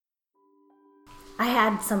I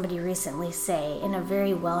had somebody recently say, in a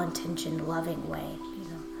very well-intentioned, loving way,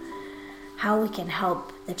 how we can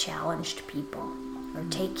help the challenged people or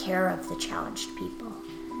take care of the challenged people.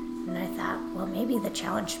 And I thought, well, maybe the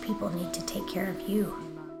challenged people need to take care of you.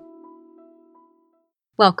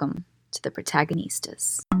 Welcome to the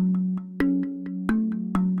Protagonistas.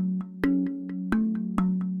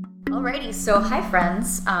 Alrighty, so hi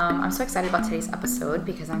friends. I'm so excited about today's episode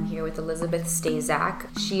because I'm here with Elizabeth Staszak.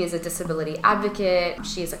 She is a disability advocate.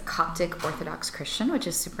 She is a Coptic Orthodox Christian, which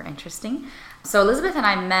is super interesting. So Elizabeth and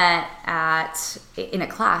I met in a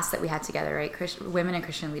class that we had together, right? Women in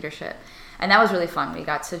Christian Leadership. And that was really fun. We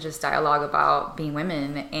got to just dialogue about being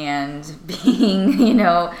women and being,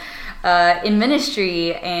 in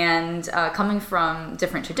ministry and coming from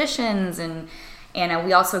different traditions. And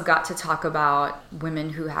we also got to talk about women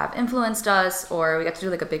who have influenced us, or we got to do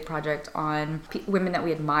like a big project on women that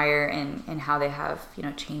we admire and how they have,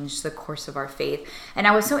 changed the course of our faith. And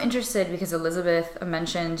I was so interested because Elizabeth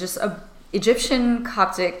mentioned just a Egyptian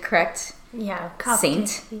Coptic, correct? Yeah, Coptic.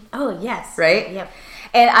 Saint. Oh, yes. Right? Yep.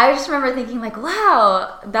 And I just remember thinking like,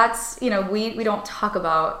 wow, that's, we don't talk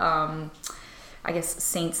about,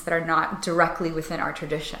 saints that are not directly within our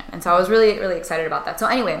tradition. And so I was really, really excited about that. So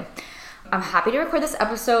anyway, I'm happy to record this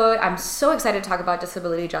episode. I'm so excited to talk about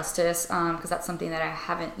disability justice because that's something that I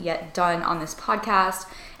haven't yet done on this podcast.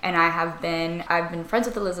 And I've been friends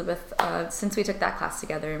with Elizabeth since we took that class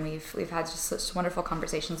together, and we've had just such wonderful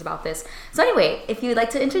conversations about this. So anyway, if you'd like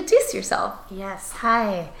to introduce yourself. Yes.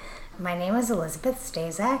 Hi. My name is Elizabeth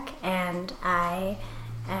Staszak, and I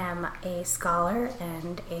am a scholar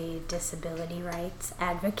and a disability rights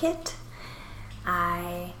advocate.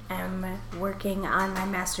 I am working on my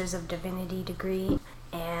Master's of Divinity degree,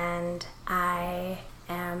 and I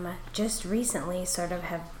am just recently sort of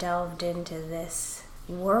have delved into this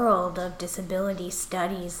world of disability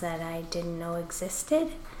studies that I didn't know existed.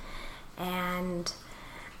 And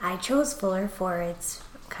I chose Fuller for its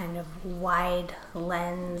kind of wide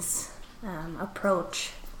lens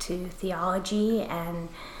approach to theology and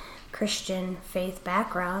Christian faith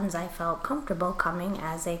backgrounds. I felt comfortable coming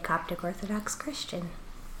as a Coptic Orthodox Christian.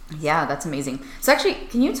 Yeah, that's amazing. So actually,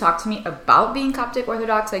 can you talk to me about being Coptic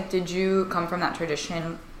Orthodox? Like, did you come from that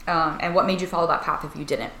tradition? And what made you follow that path if you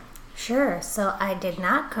didn't? Sure. So I did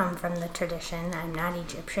not come from the tradition. I'm not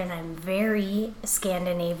Egyptian. I'm very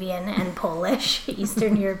Scandinavian and Polish,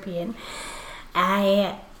 Eastern European.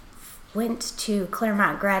 I went to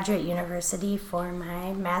Claremont Graduate University for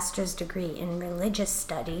my master's degree in religious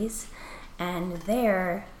studies, and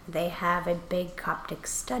there they have a big Coptic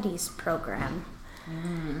studies program.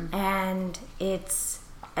 And it's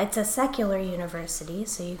a secular university,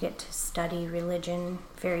 so you get to study religion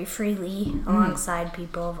very freely alongside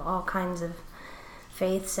people of all kinds of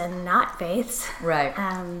faiths and not faiths. Right.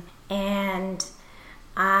 And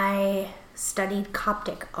I studied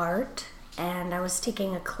Coptic art, and I was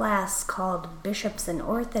taking a class called Bishops in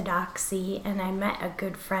Orthodoxy, and I met a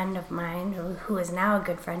good friend of mine, who is now a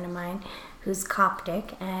good friend of mine, who's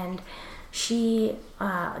Coptic, and she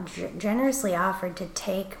generously offered to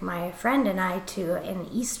take my friend and I to an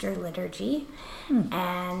Easter liturgy,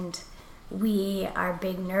 and we are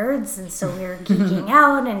big nerds, and so we were geeking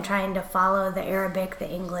out and trying to follow the Arabic, the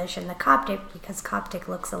English, and the Coptic, because Coptic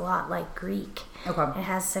looks a lot like Greek. Okay. It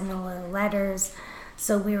has similar letters.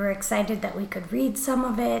 So we were excited that we could read some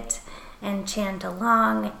of it and chant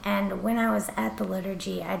along. And when I was at the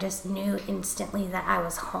liturgy, I just knew instantly that I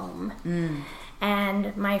was home.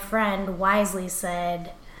 And my friend wisely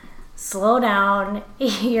said, slow down.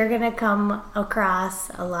 You're going to come across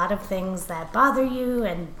a lot of things that bother you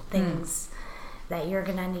and things that you're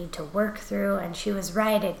going to need to work through. And she was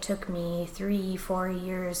right. It took me 3-4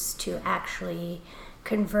 years to actually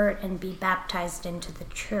convert and be baptized into the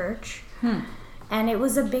church. And it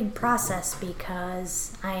was a big process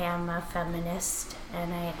because I am a feminist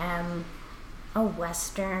and I am a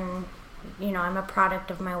Western, I'm a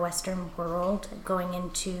product of my Western world going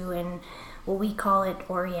into, and well, we call it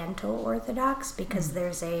Oriental Orthodox because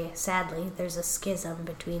sadly, there's a schism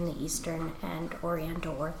between the Eastern and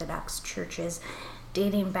Oriental Orthodox churches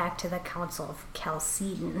dating back to the Council of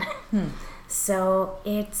Chalcedon. So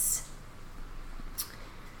it's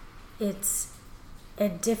a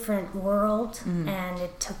different world, and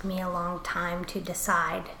it took me a long time to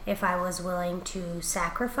decide if I was willing to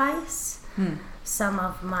sacrifice some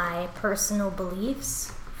of my personal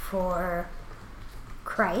beliefs for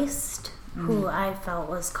Christ, who I felt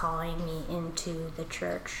was calling me into the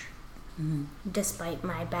church. Despite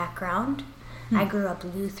my background, I grew up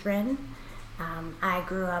Lutheran. I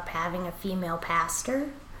grew up having a female pastor.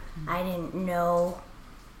 I didn't know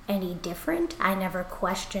any different. I never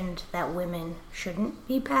questioned that women shouldn't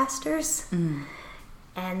be pastors.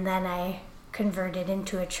 And then I converted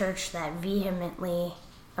into a church that vehemently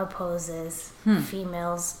opposes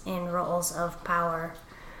females in roles of power.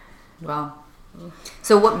 Wow.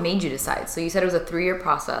 So what made you decide? So you said it was a 3-year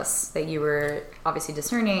process that you were obviously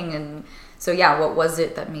discerning. And so, what was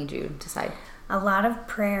it that made you decide? A lot of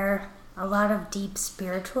prayer, a lot of deep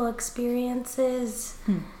spiritual experiences,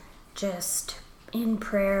 just in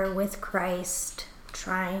prayer with Christ,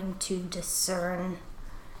 trying to discern,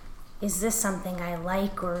 is this something I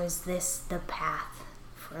like, or is this the path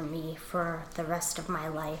for me for the rest of my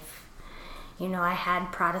life? I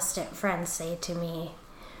had Protestant friends say to me,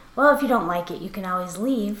 well, if you don't like it, you can always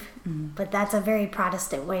leave. But that's a very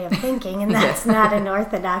Protestant way of thinking, and that's not an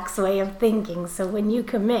Orthodox way of thinking. So when you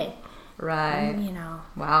commit, right,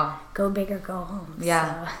 wow, go big or go home.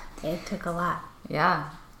 Yeah. So it took a lot. Yeah.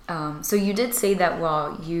 So you did say that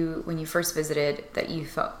when you first visited, that you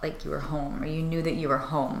felt like you were home, or you knew that you were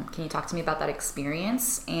home. Can you talk to me about that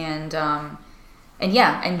experience? And I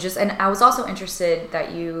was also interested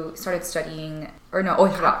that you started studying,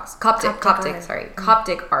 Orthodox,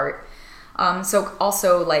 Coptic art. So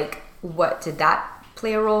also, like, what did that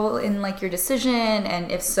play a role in, like, your decision?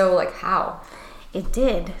 And if so, like, how? It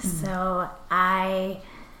did. So I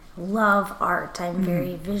love art. I'm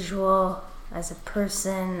very visual as a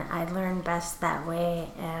person. I learn best that way,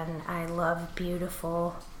 and I love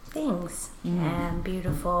beautiful things and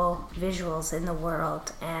beautiful visuals in the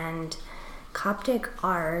world. And Coptic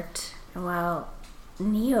art,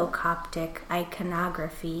 Neo-Coptic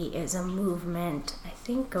iconography is a movement, I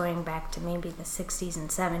think going back to maybe the 60s and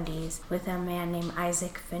 70s, with a man named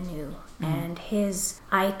Isaac Fanu. And his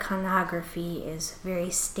iconography is very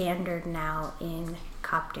standard now in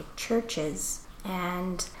Coptic churches.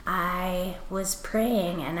 And I was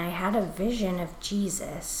praying, and I had a vision of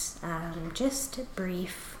Jesus, just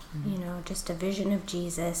brief, just a vision of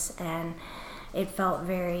Jesus, and it felt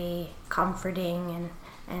very comforting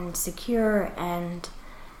and secure. And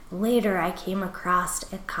later I came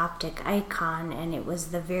across a Coptic icon, and it was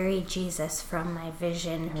the very Jesus from my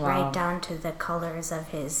vision, right down to the colors of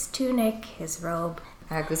his tunic, his robe.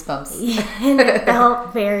 I had goosebumps. And it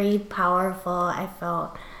felt very powerful. I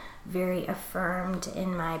felt very affirmed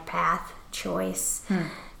in my path choice.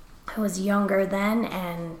 I was younger then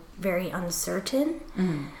and very uncertain,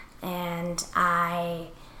 and I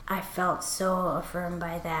felt so affirmed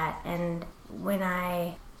by that. And when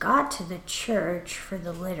I got to the church for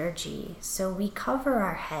the liturgy, so we cover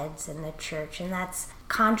our heads in the church, and that's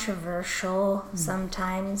controversial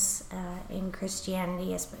sometimes in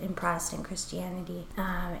Christianity, in Protestant Christianity.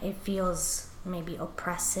 It feels maybe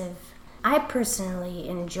oppressive. I personally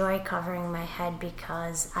enjoy covering my head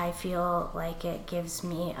because I feel like it gives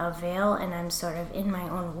me a veil, and I'm sort of in my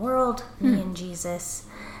own world, me and Jesus.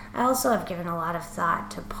 I also have given a lot of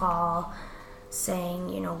thought to Paul saying,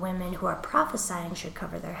 women who are prophesying should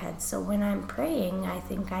cover their heads. So when I'm praying, I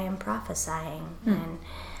think I am prophesying. And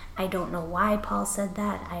I don't know why Paul said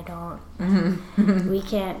that. I don't. We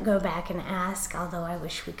can't go back and ask, although I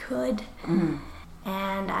wish we could.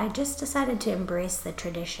 And I just decided to embrace the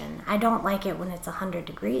tradition. I don't like it when it's 100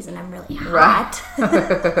 degrees and I'm really hot.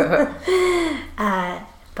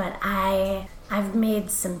 But I've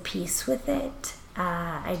made some peace with it.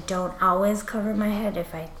 I don't always cover my head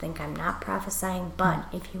if I think I'm not prophesying, but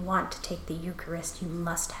if you want to take the Eucharist, you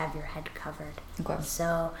must have your head covered. Okay.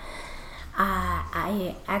 So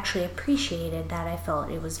I actually appreciated that. I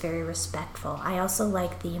felt it was very respectful. I also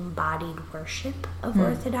like the embodied worship of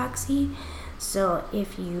Orthodoxy. So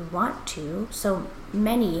if you want to, so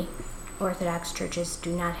many Orthodox churches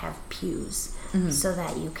do not have pews, so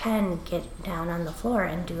that you can get down on the floor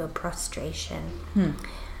and do a prostration.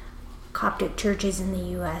 Coptic churches in the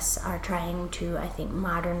U.S. are trying to, I think,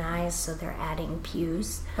 modernize, so they're adding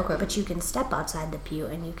pews. Okay. But you can step outside the pew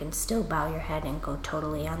and you can still bow your head and go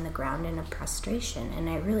totally on the ground in a prostration. And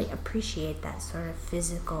I really appreciate that sort of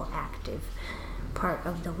physical, active part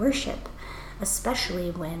of the worship,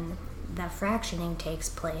 especially when the fractioning takes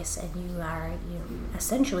place and you are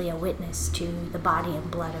essentially a witness to the body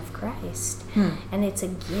and blood of Christ. And it's a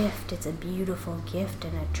gift. It's a beautiful gift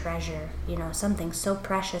and a treasure, something so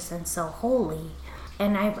precious and so holy.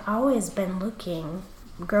 And I've always been looking,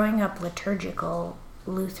 growing up liturgical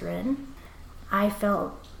Lutheran, I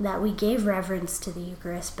felt that we gave reverence to the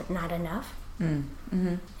Eucharist, but not enough. And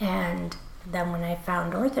then when I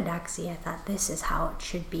found Orthodoxy, I thought this is how it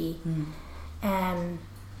should be. And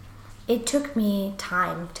it took me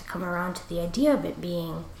time to come around to the idea of it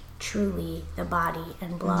being truly the body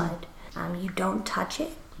and blood. You don't touch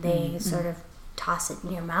it. They sort of toss it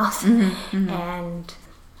in your mouth. And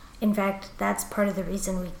In fact, that's part of the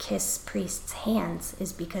reason we kiss priests' hands,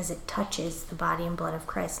 is because it touches the body and blood of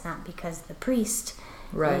Christ, not because the priest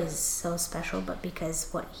is so special, but because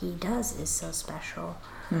what he does is so special.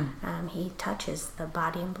 He touches the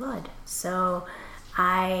body and blood. So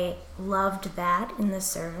I loved that in the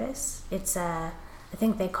service. It's I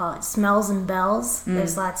think they call it smells and bells.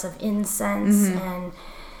 There's lots of incense and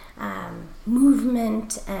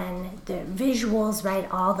movement and the visuals, right?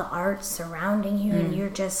 All the art surrounding you, and you're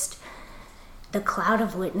just, the cloud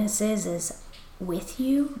of witnesses is with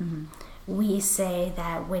you. We say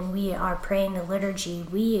that when we are praying the liturgy,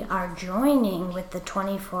 we are joining with the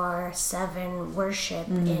 24/7 worship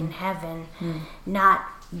in heaven, not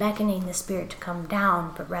beckoning the Spirit to come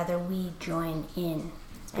down, but rather we join in.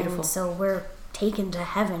 And so we're taken to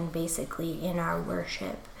heaven basically in our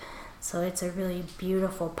worship. So it's a really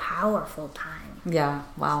beautiful, powerful time. Yeah,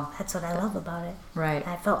 wow. That's what I love about it. Right.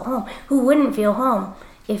 I felt home. Who wouldn't feel home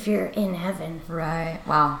if you're in heaven? Right.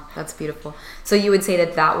 Wow, that's beautiful. So you would say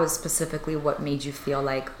that was specifically what made you feel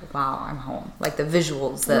like, wow, I'm home. Like the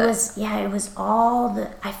visuals. It was all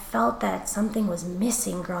I felt that something was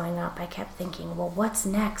missing growing up. I kept thinking, well, what's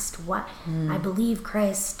next? I believe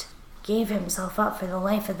Christ gave himself up for the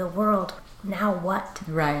life of the world. Now what?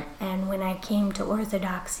 Right. And when I came to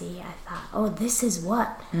Orthodoxy, I thought, oh, this is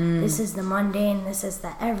what? This is the mundane, this is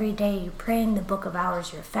the everyday. You're praying the book of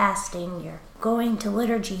hours, you're fasting, you're going to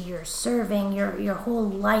liturgy, you're serving, your whole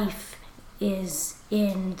life is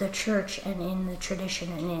in the church and in the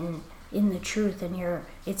tradition and in the truth, and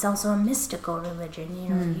it's also a mystical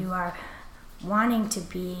religion. You are wanting to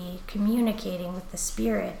be communicating with the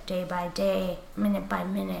Spirit day by day, minute by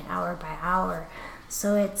minute, hour by hour.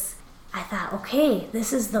 So I thought, okay,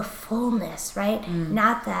 this is the fullness, right?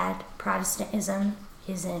 Not that Protestantism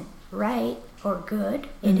isn't right or good.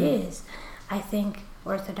 It is. I think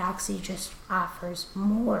Orthodoxy just offers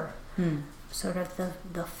more, sort of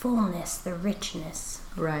the fullness, the richness.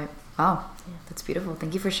 Right. Wow. Yeah. That's beautiful.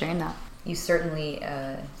 Thank you for sharing that. You certainly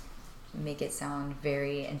make it sound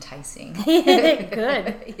very enticing.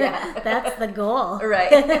 Good. Yeah. That's the goal.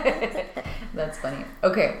 Right. That's funny.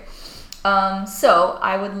 Okay. So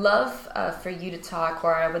I would love for you to talk,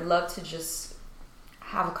 or I would love to just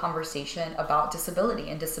have a conversation about disability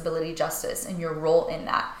and disability justice and your role in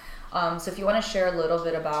that. So if you want to share a little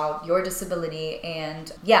bit about your disability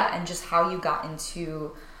and just how you got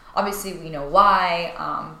into, obviously we know why,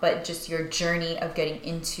 but just your journey of getting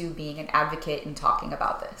into being an advocate and talking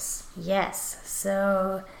about this. Yes.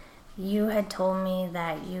 So you had told me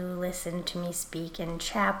that you listened to me speak in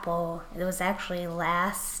chapel. It was actually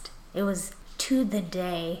it was to the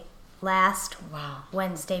day, last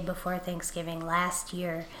Wednesday before Thanksgiving last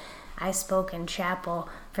year. I spoke in chapel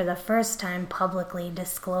for the first time publicly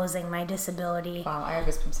disclosing my disability. Wow, I have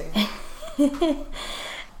goosebumps.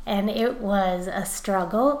 And it was a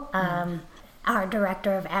struggle. Our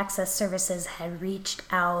director of access services had reached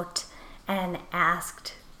out and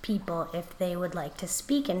asked people if they would like to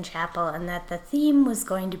speak in chapel, and that the theme was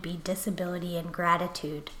going to be disability and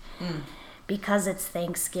gratitude. Because it's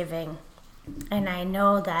Thanksgiving. And I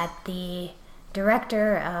know that the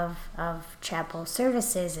director of chapel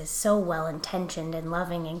services is so well-intentioned and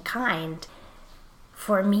loving and kind.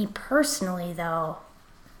 For me personally, though,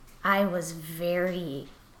 I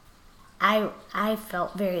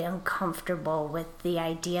felt very uncomfortable with the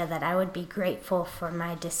idea that I would be grateful for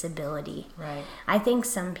my disability. Right. I think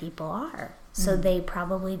some people are. So they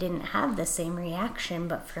probably didn't have the same reaction,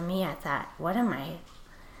 but for me, I thought, what am I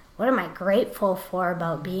grateful for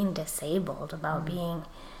about being disabled, about being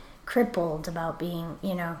crippled, about being,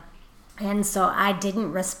 And so I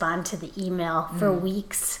didn't respond to the email for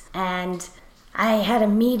weeks. And I had a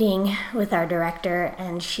meeting with our director,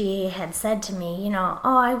 and she had said to me, oh,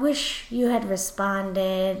 I wish you had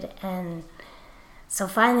responded. And so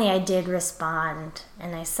finally I did respond,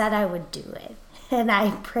 and I said I would do it. And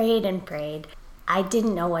I prayed and prayed. I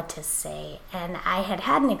didn't know what to say. And I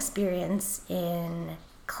had an experience in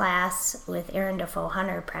class with Aaron Defoe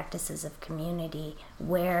Hunter, Practices of Community,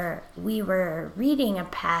 where we were reading a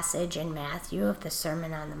passage in Matthew of the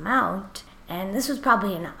Sermon on the Mount, and this was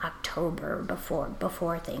probably in October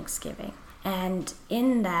before Thanksgiving. And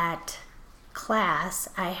in that class,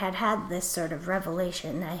 I had this sort of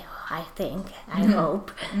revelation, I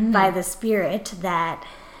hope, by the Spirit, that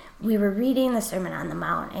we were reading the Sermon on the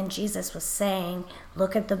Mount, and Jesus was saying,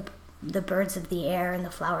 look at the birds of the air and the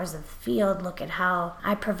flowers of the field, look at how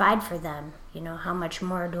I provide for them. How much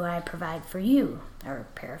more do I provide for you? Or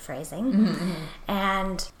paraphrasing.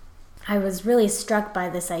 And I was really struck by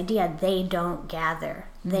this idea, they don't gather.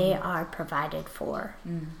 They are provided for.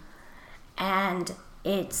 And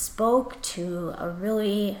it spoke to a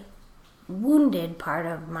really wounded part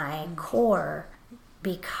of my core,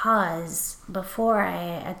 because before I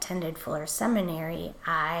attended Fuller Seminary,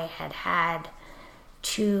 I had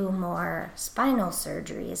 2 more spinal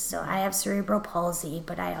surgeries. So I have cerebral palsy,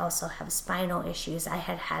 but I also have spinal issues. I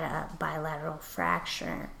had a bilateral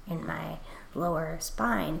fracture in my lower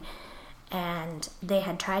spine, and they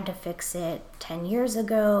had tried to fix it 10 years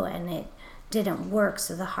ago, and it didn't work.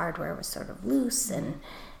 So the hardware was sort of loose and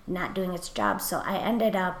not doing its job. So I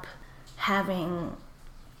ended up having,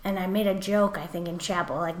 and I made a joke, I think, in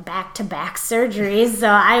chapel, like back-to-back surgeries. So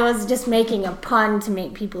I was just making a pun to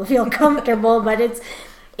make people feel comfortable, but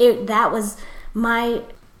that was my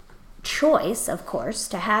choice, of course,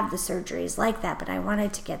 to have the surgeries like that, but I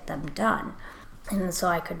wanted to get them done, and so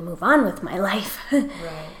I could move on with my life. Right.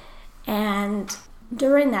 And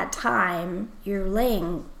during that time, you're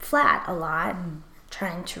laying flat a lot,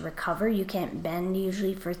 trying to recover. You can't bend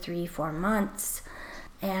usually for 3-4 months,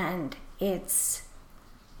 and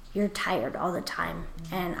you're tired all the time.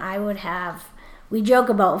 And I would have, we joke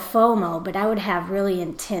about FOMO, but I would have really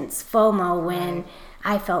intense FOMO when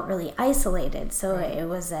I felt really isolated. So it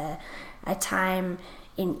was a time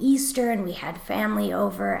in Easter, and we had family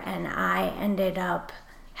over, and I ended up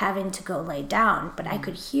having to go lay down, but I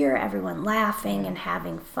could hear everyone laughing and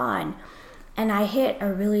having fun. And I hit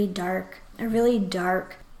a really dark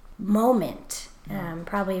moment,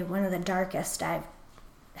 probably one of the darkest I've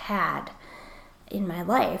had in my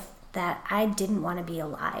life, that I didn't want to be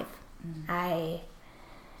alive. And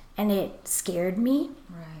it scared me.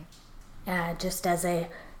 Right. Just as a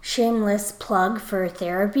shameless plug for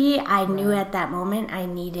therapy, I knew at that moment I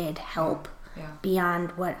needed help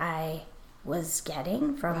beyond what I was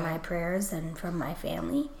getting from my prayers and from my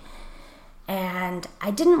family. And I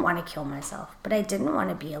didn't want to kill myself, but I didn't want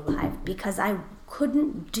to be alive because I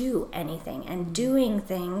couldn't do anything. And doing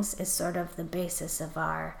things is sort of the basis of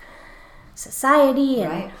our society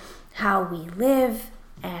and how we live.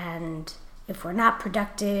 And if we're not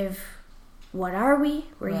productive, what are we?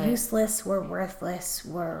 We're useless, we're worthless,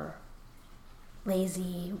 we're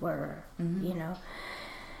lazy, we're,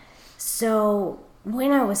 So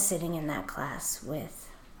when I was sitting in that class with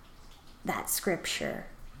that scripture,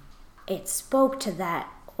 it spoke to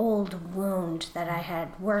that old wound that I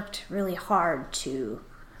had worked really hard to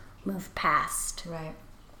move past. Right.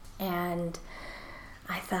 And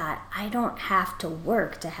I thought, I don't have to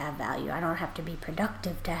work to have value. I don't have to be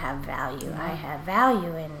productive to have value. I have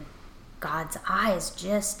value in God's eyes,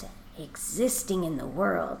 just existing in the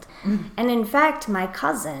world. And in fact, my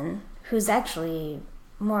cousin, who's actually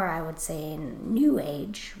more, I would say, in New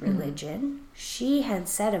Age religion, she had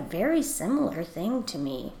said a very similar thing to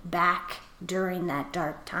me back during that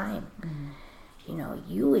dark time.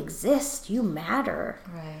 You exist, you matter.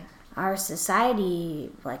 Right. Our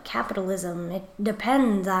society, like capitalism, it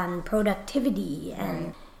depends on productivity,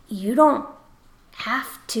 and you don't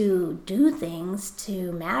have to do things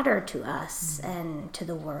to matter to us and to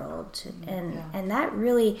the world. And that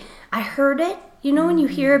really, I heard it, when you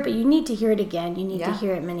hear it, but you need to hear it again. You need to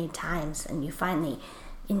hear it many times, and you finally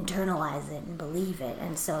internalize it and believe it.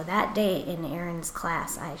 And so that day in Aaron's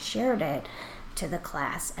class, I shared it to the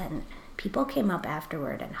class, and people came up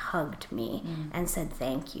afterward and hugged me and said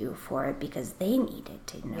thank you for it, because they needed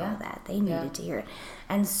to know that. They needed to hear it.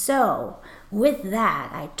 And so with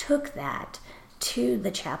that, I took that to the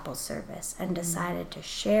chapel service and decided to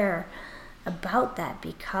share about that,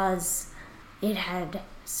 because it had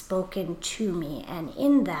spoken to me. And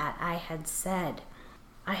in that, I had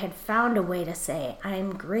found a way to say,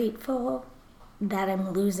 I'm grateful that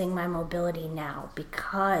I'm losing my mobility now,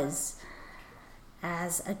 because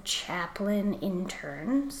as a chaplain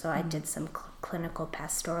intern, so I did some clinical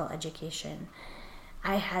pastoral education,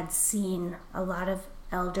 I had seen a lot of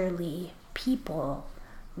elderly people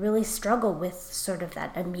really struggle with sort of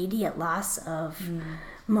that immediate loss of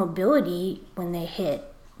mobility when they hit,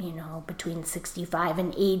 between 65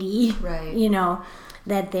 and 80,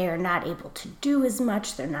 that they're not able to do as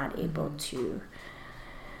much, they're not able to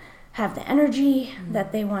have the energy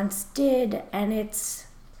that they once did, and it's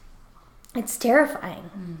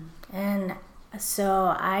terrifying. And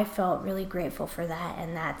so I felt really grateful for that,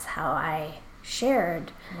 and that's how I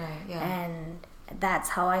shared. And that's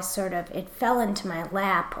how I sort of, it fell into my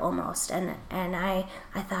lap almost, and I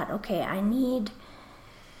thought, okay, I need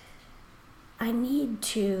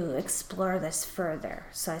to explore this further.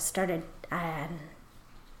 So I started an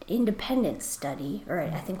independent study, or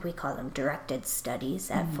I think we call them directed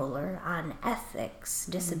studies at Fuller, on ethics,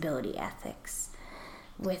 disability ethics,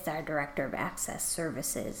 with our director of access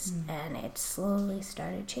services, and it slowly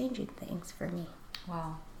started changing things for me.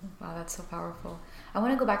 Wow. Wow, that's so powerful. I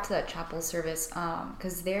want to go back to that chapel service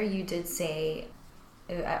because there you did say,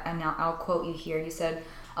 and now I'll quote you here, you said,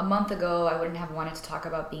 "A month ago, I wouldn't have wanted to talk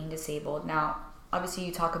about being disabled." Now, obviously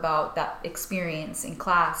you talk about that experience in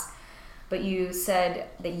class, but you said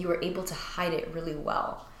that you were able to hide it really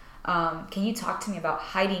well. Can you talk to me about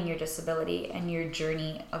hiding your disability and your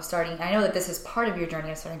journey of starting? I know that this is part of your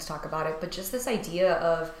journey of starting to talk about it, but just this idea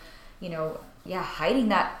of, hiding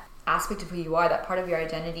that aspect of who you are, that part of your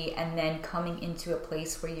identity, and then coming into a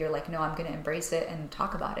place where you're like, no, I'm going to embrace it and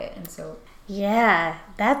talk about it. And so, yeah,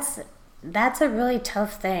 that's a really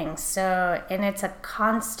tough thing. So, and it's a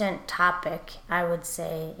constant topic, I would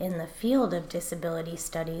say, in the field of disability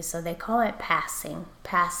studies. So they call it passing.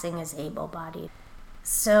 Passing is able-bodied.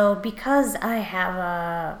 So because I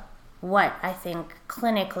have what I think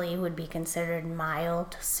clinically would be considered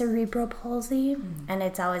mild cerebral palsy, and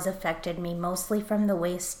it's always affected me mostly from the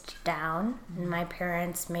waist down. And my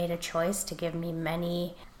parents made a choice to give me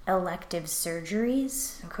many elective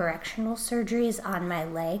surgeries, correctional surgeries on my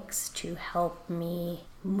legs to help me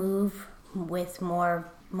move with more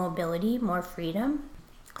mobility, more freedom,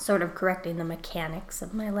 sort of correcting the mechanics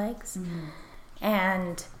of my legs.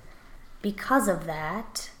 And because of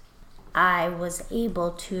that, I was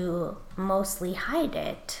able to mostly hide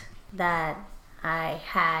it, that I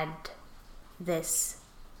had this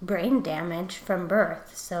brain damage from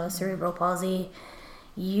birth. So cerebral palsy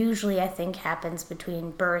usually, I think, happens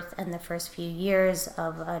between birth and the first few years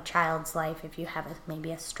of a child's life if you have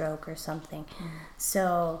maybe a stroke or something.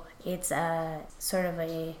 So it's a sort of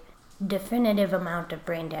a definitive amount of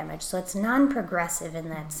brain damage. So it's non-progressive in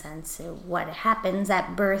that sense. What happens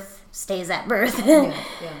at birth stays at birth.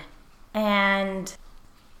 And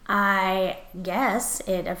I guess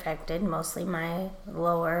it affected mostly my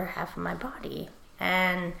lower half of my body.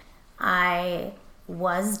 And I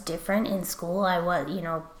was different in school. I was,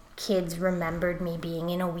 kids remembered me being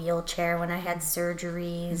in a wheelchair when I had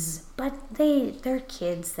surgeries, but they're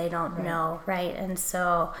kids, they don't know, right? And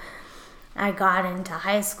so I got into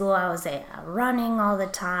high school, I was running all the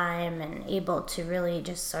time and able to really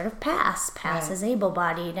just sort of pass as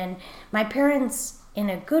able-bodied. And my parents, in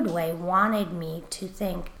a good way, wanted me to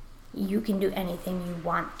think, you can do anything you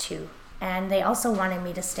want to. And they also wanted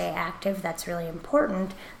me to stay active. That's really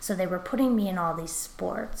important. So they were putting me in all these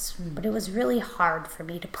sports. But it was really hard for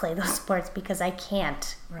me to play those sports because I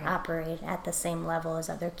can't operate at the same level as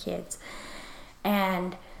other kids.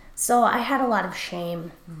 And so I had a lot of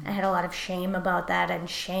shame. I had a lot of shame about that and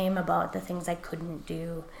shame about the things I couldn't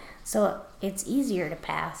do. So it's easier to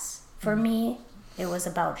pass. For me, it was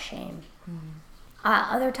about shame.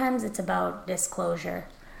 Other times it's about disclosure.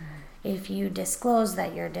 If you disclose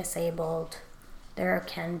that you're disabled, there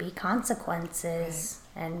can be consequences,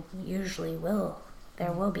 and usually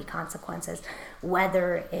there will be consequences,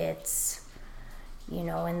 whether it's, in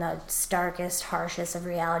the starkest, harshest of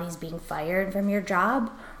realities, being fired from your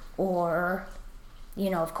job, or,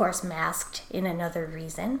 of course, masked in another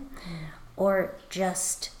reason, or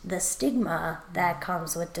just the stigma that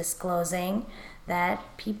comes with disclosing that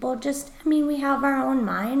people just, we have our own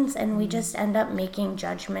minds and we just end up making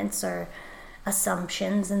judgments or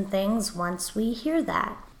assumptions and things once we hear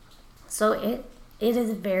that. So it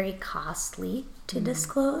is very costly to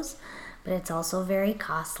disclose, but it's also very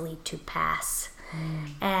costly to pass.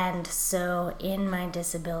 And so in my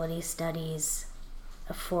disability studies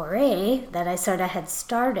foray that I sort of had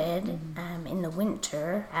started in the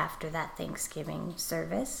winter after that Thanksgiving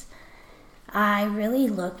service, I really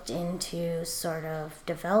looked into sort of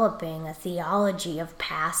developing a theology of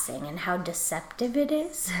passing and how deceptive it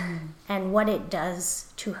is and what it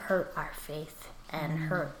does to hurt our faith and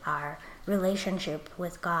hurt our relationship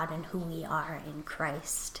with God and who we are in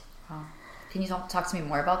Christ. Wow. Can you talk to me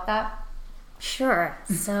more about that? Sure.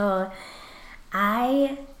 So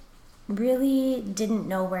I really didn't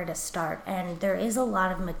know where to start, and there is a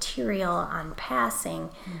lot of material on passing.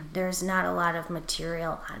 There's not a lot of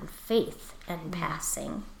material on faith and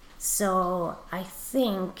passing. So I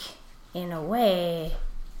think in a way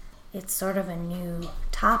it's sort of a new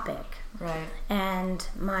topic. Right. And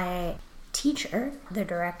my teacher, the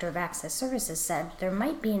director of Access Services, said there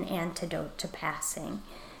might be an antidote to passing.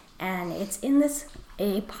 And it's in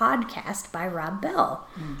a podcast by Rob Bell.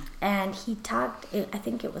 And he talked, I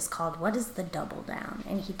think it was called, What is the Double Down?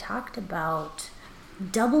 And he talked about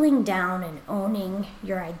doubling down and owning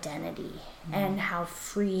your identity and how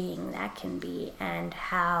freeing that can be and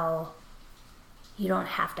how you don't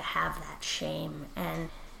have to have that shame. And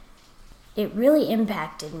it really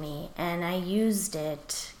impacted me, and I used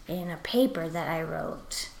it in a paper that I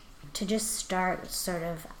wrote to just start sort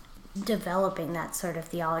of developing that sort of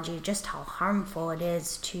theology, just how harmful it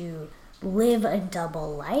is to live a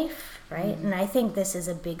double life, right? And I think this is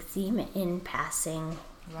a big theme in passing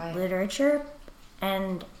literature,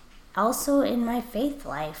 and also in my faith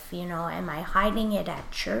life. You know, am I hiding it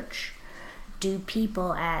at church? Do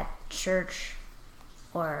people at church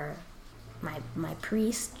or my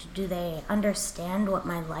priest, do they understand what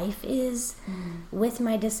my life is with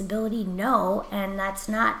my disability? No, and that's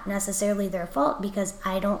not necessarily their fault because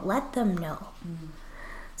I don't let them know.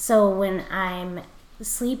 So when I'm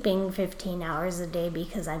sleeping 15 hours a day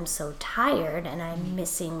because I'm so tired and I'm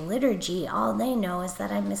missing liturgy, all they know is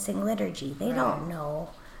that I'm missing liturgy. They don't know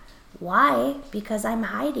why, because I'm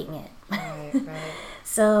hiding it.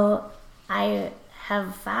 So I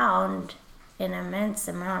have found an immense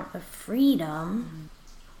amount of freedom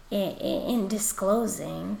in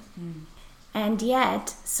disclosing. And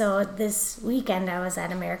yet, so this weekend I was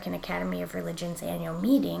at American Academy of Religion's annual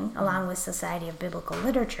meeting along with Society of Biblical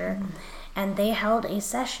Literature, and they held a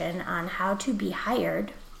session on how to be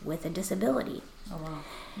hired with a disability. Oh, wow.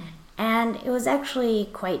 And it was actually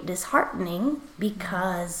quite disheartening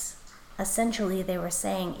because essentially they were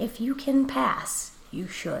saying, if you can pass, you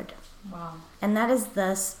should. Wow. And that is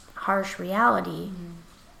the harsh reality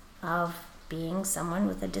of being someone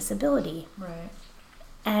with a disability. Right.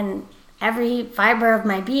 And every fiber of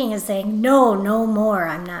my being is saying, no more.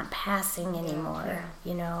 I'm not passing anymore. Yeah.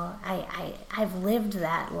 You know, I've lived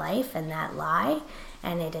that life and that lie,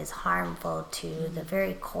 and it is harmful to the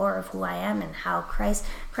very core of who I am and how Christ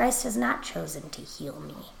has not chosen to heal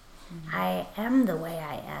me. I am the way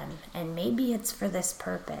I am, and maybe it's for this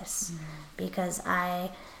purpose, because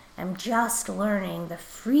I am just learning the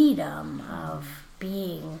freedom of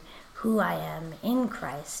being who I am in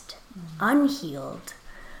Christ, unhealed,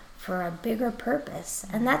 for a bigger purpose.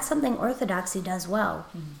 And that's something Orthodoxy does well.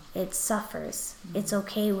 It suffers. It's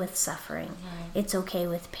okay with suffering. It's okay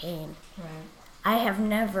with pain. I have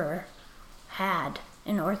never had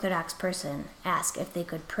an Orthodox person ask if they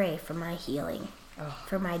could pray for my healing,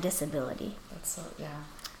 for my disability. That's so,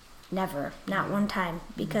 Never. Not one time.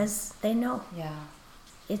 Because they know. Yeah.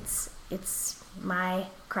 It's my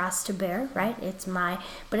cross to bear, right?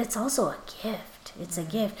 But it's also a gift. It's a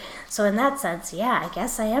gift. So in that sense, yeah, I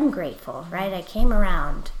guess I am grateful, right? I came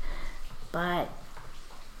around, but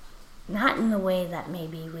not in the way that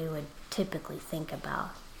maybe we would typically think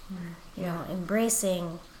about. You know,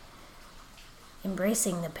 embracing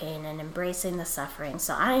the pain and embracing the suffering.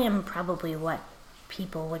 So I am probably what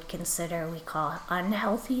people would consider, we call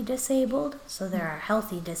unhealthy disabled. So there are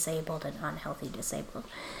healthy disabled and unhealthy disabled.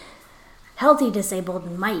 Healthy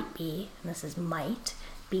disabled might be, and this is might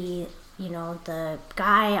be, you know, the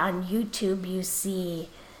guy on YouTube you see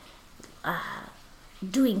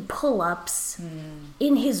doing pull-ups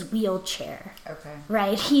in his wheelchair. Okay.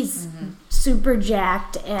 Right? He's super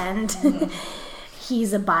jacked, and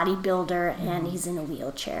he's a bodybuilder, and he's in a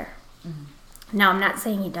wheelchair. Now, I'm not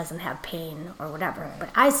saying he doesn't have pain or whatever, but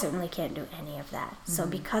I certainly can't do any of that. So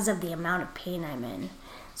because of the amount of pain I'm in,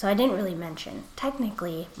 so I didn't really mention,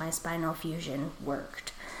 technically my spinal fusion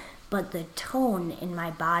worked, but the tone in my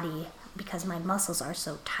body, because my muscles are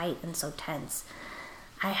so tight and so tense,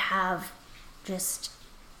 I have just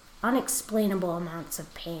unexplainable amounts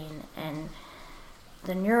of pain. And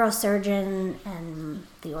the neurosurgeon and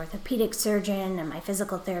the orthopedic surgeon and my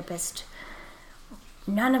physical therapist,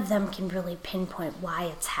 none of them can really pinpoint why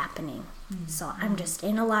it's happening. So I'm just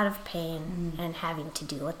in a lot of pain and having to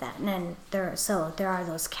deal with that. And then there are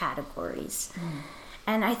those categories.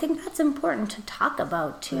 And I think that's important to talk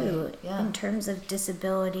about too, in terms of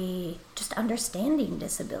disability, just understanding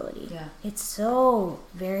disability. It's so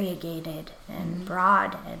variegated and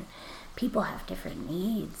broad, and people have different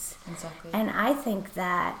needs. Exactly. And I think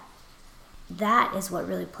that is what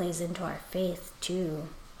really plays into our faith too.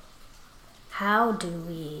 How do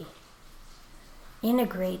we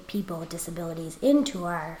integrate people with disabilities into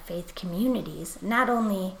our faith communities, not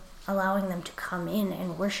only allowing them to come in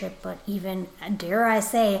and worship, but even, dare I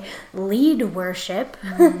say, lead worship,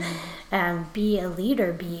 be a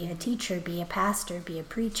leader, be a teacher, be a pastor, be a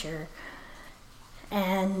preacher.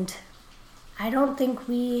 And I don't think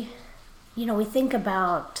we think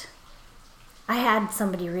about, I had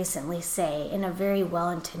somebody recently say in a very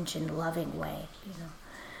well-intentioned, loving way,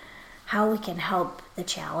 how we can help the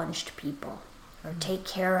challenged people or take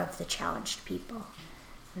care of the challenged people.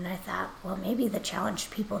 And I thought, well, maybe the challenged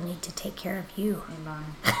people need to take care of you. Amen.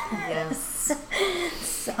 Yes.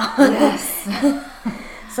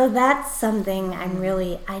 So that's something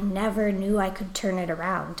I never knew I could turn it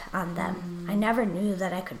around on them. I never knew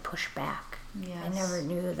that I could push back. Yes. I never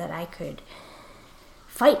knew that I could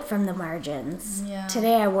fight from the margins. Yeah.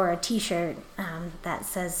 Today I wore a t-shirt that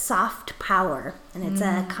says soft power, and it's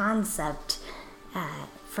a concept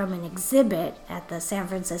from an exhibit at the San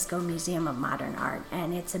Francisco Museum of Modern Art,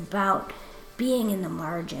 and it's about being in the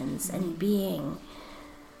margins and being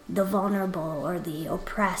the vulnerable or the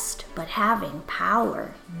oppressed, but having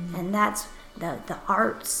power. And that's the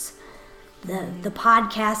arts, the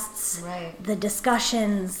podcasts, the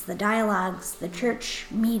discussions, the dialogues, the church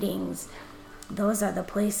meetings. Those are the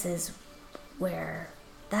places where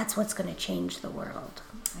that's what's going to change the world.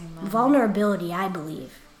 Amen. Vulnerability, I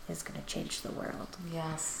believe, is going to change the world.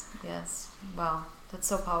 Yes. Wow, that's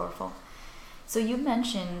so powerful. So you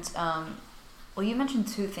mentioned, you mentioned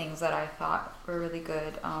two things that I thought were really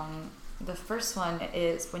good. The first one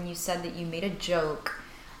is when you said that you made a joke,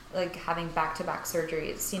 like having back-to-back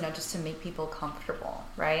surgeries, just to make people comfortable,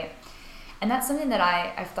 right? And that's something that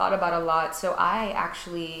I've thought about a lot. So I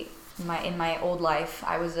actually, in my old life,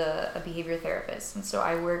 I was a behavior therapist, and so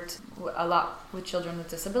I worked a lot with children with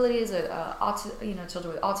disabilities,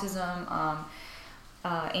 children with autism,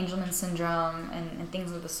 Angelman syndrome, and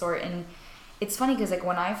things of the sort. And it's funny because like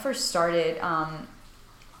when I first started,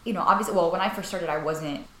 obviously, when I first started, I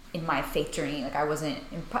wasn't in my faith journey. Like I wasn't,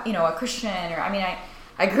 a Christian, or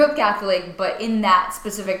I grew up Catholic, but in that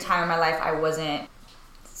specific time in my life, I wasn't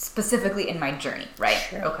specifically in my journey, right?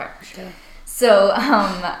 Sure. Okay. Sure. So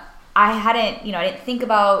I hadn't, I didn't think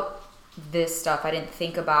about this stuff. I didn't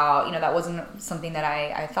think about, that wasn't something that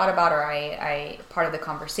I thought about, or I part of the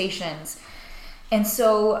conversations. And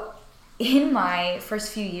so in my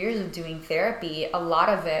first few years of doing therapy, a lot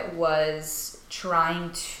of it was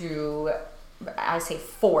trying to, I say,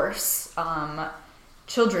 force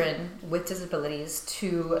children with disabilities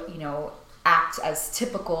to, act as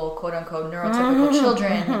typical, quote unquote, neurotypical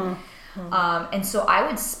children. And so I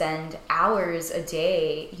would spend hours a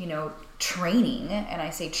day, training, and I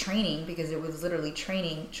say training because it was literally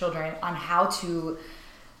training children on how to,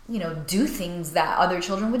 do things that other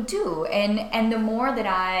children would do. And the more that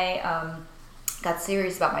I got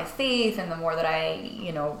serious about my faith, and the more that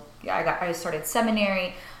I started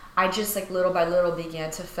seminary, I just like little by little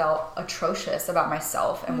began to feel atrocious about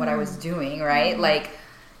myself and what I was doing, right? Like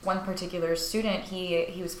one particular student,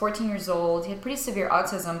 he was 14 years old, he had pretty severe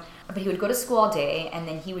autism, but he would go to school all day, and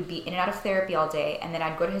then he would be in and out of therapy all day, and then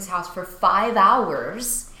I'd go to his house for 5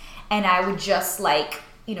 hours, and I would just like,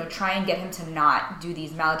 try and get him to not do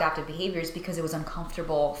these maladaptive behaviors because it was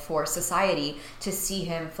uncomfortable for society to see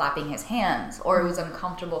him flapping his hands, or it was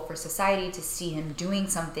uncomfortable for society to see him doing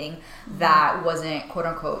something that wasn't, quote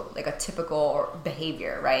unquote, like a typical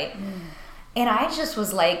behavior, right? And I just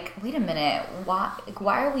was like, wait a minute, why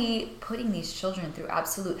are we putting these children through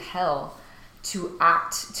absolute hell to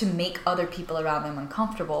make other people around them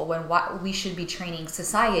uncomfortable, when we should be training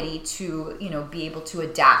society to, be able to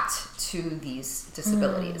adapt to these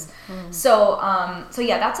disabilities. So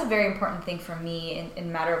yeah, that's a very important thing for me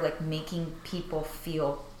in matter of like making people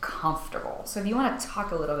feel comfortable. So if you want to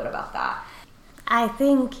talk a little bit about that. I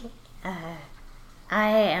think I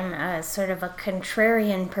am a sort of a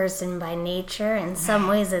contrarian person by nature. In some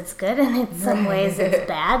ways it's good, and in some ways it's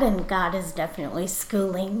bad, and God is definitely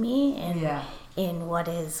schooling me in what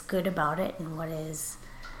is good about it and what is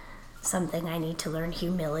something I need to learn,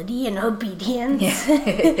 humility and obedience.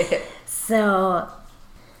 So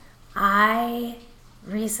I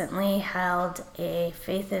recently held a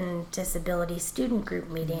faith and disability student group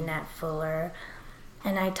meeting at Fuller,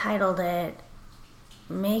 and I titled it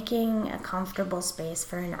Making a Comfortable Space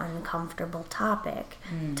for an Uncomfortable Topic,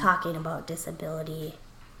 talking about disability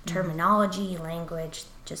terminology, language,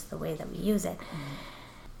 just the way that we use it.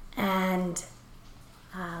 And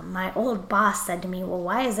my old boss said to me, well,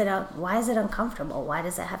 why is it uncomfortable? Why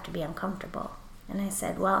does it have to be uncomfortable? And I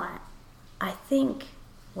said, well, I think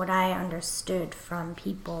what I understood from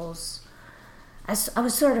people's, I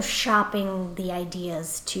was sort of shopping the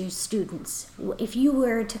ideas to students. If you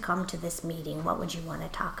were to come to this meeting, what would you want to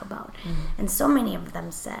talk about? And so many of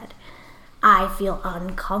them said, I feel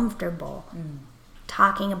uncomfortable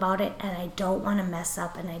talking about it, and I don't want to mess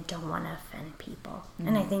up, and I don't want to offend people.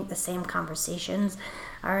 And I think the same conversations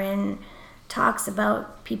are in talks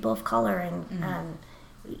about people of color and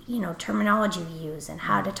terminology we use and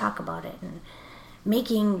how to talk about it, and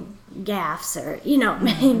making gaffes, or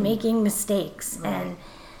making mistakes. And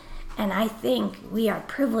I think we are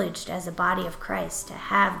privileged as a body of Christ to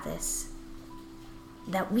have this,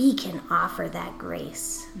 that we can offer that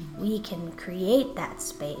grace. We can create that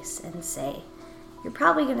space and say, you're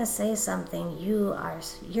probably going to say something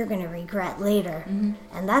you're going to regret later,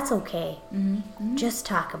 and that's okay. Just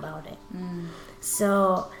talk about it.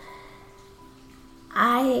 So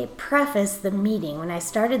I I prefaced the meeting, when I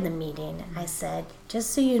started the meeting, I said,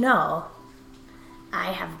 just so you know,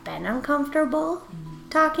 I have been uncomfortable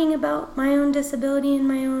talking about my own disability and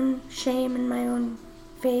my own shame and my own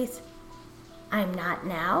faith. I'm not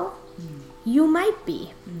now. You might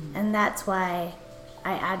be. And that's why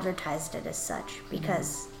I advertised it as such,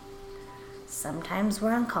 because sometimes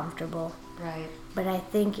we're uncomfortable. Right. But I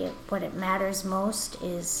think what it matters most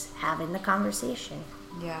is having the conversation.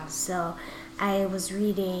 Yeah. So I was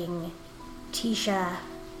reading Tisha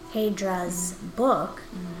Hadra's book,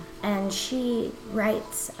 and she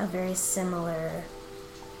writes a very similar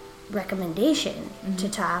recommendation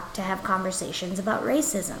to have conversations about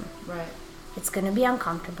racism. Right. It's going to be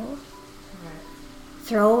uncomfortable. Right.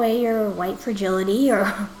 Throw away your white fragility or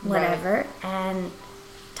whatever and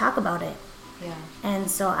talk about it. Yeah.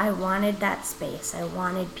 And so I wanted that space. I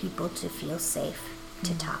wanted people to feel safe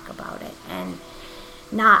to talk about it. And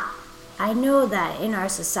I know that in our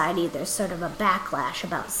society there's sort of a backlash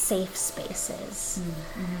about safe spaces.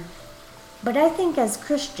 But I think as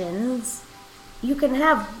Christians, you can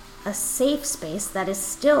have a safe space that is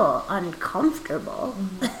still uncomfortable.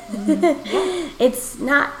 It's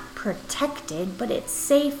not protected, but it's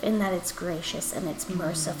safe in that it's gracious and it's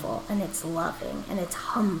merciful and it's loving and it's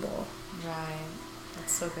humble. Right.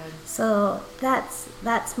 That's so good. So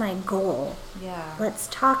that's my goal. Yeah. Let's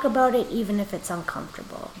talk about it even if it's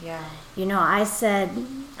uncomfortable. Yeah.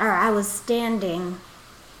 I was standing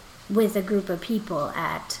with a group of people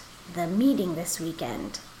at the meeting this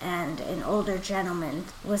weekend, and an older gentleman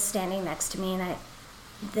was standing next to me, and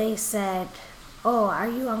they said, "Oh, are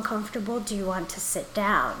you uncomfortable? Do you want to sit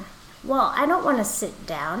down?" Well, I don't want to sit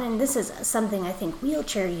down, and this is something I think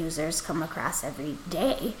wheelchair users come across every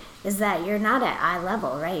day, is that you're not at eye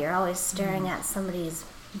level, right? You're always staring at somebody's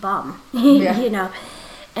bum,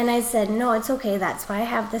 And I said, no, it's okay. That's why I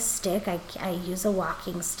have this stick. I use a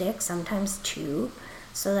walking stick, sometimes two,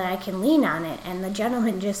 so that I can lean on it. And the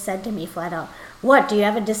gentleman just said to me flat out, "What, do you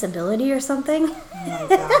have a disability or something?" Oh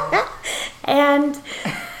my God. And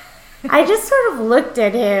I just sort of looked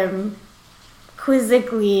at him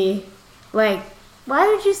quizzically, like, why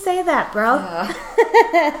would you say that, bro?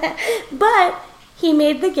 Yeah. But he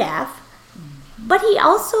made the gaffe. But he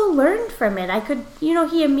also learned from it.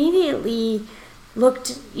 He immediately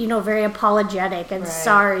looked, very apologetic and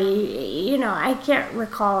sorry. I can't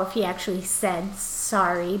recall if he actually said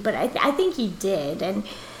sorry, but I think he did. And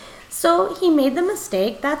so he made the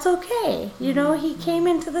mistake. That's okay. He came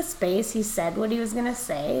into the space. He said what he was going to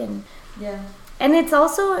say. And it's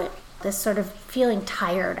also this sort of feeling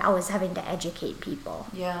tired, always having to educate people.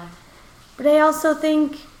 Yeah. But I also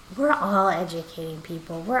think we're all educating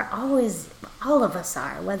people. All of us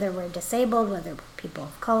are, whether we're disabled, whether we're people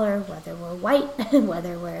of color, whether we're white,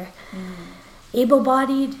 whether we're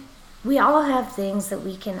able-bodied. We all have things that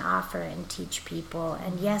we can offer and teach people.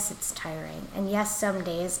 And yes, it's tiring. And yes, some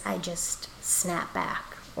days I just snap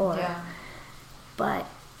back. But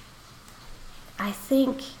I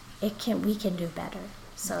think we can do better.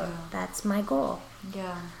 So that's my goal.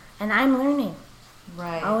 Yeah. And I'm learning.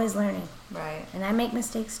 Right. Always learning. Right. And I make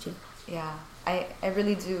mistakes too. Yeah. I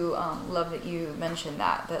really do love that you mentioned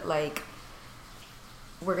that like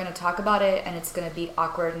we're going to talk about it and it's going to be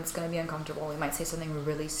awkward and it's going to be uncomfortable. We might say something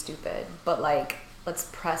really stupid, but like let's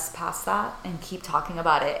press past that and keep talking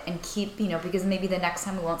about it and keep, because maybe the next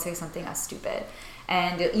time we won't say something as stupid.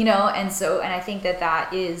 And, and I think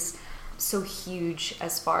that is so huge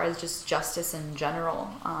as far as just justice in general,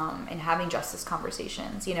 and having justice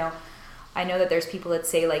conversations. I know that there's people that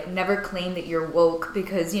say like never claim that you're woke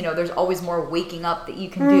because there's always more waking up that you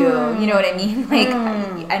can do. You know what I mean? Like,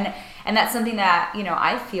 and that's something that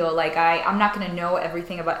I feel like I'm not going to know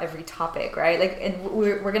everything about every topic, right? Like, and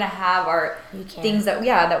we're gonna have our things that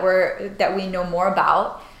we know more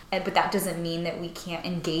about, but that doesn't mean that we can't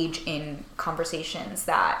engage in conversations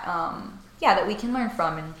that that we can learn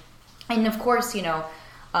from. And of course,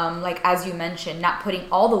 like as you mentioned, not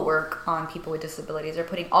putting all the work on people with disabilities or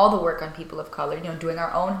putting all the work on people of color, doing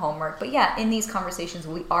our own homework. But in these conversations,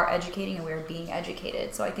 we are educating and we are being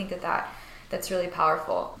educated. So I think that's really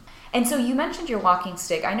powerful. And so you mentioned your walking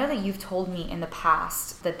stick. I know that you've told me in the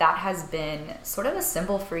past that has been sort of a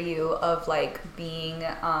symbol for you of like being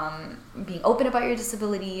open about your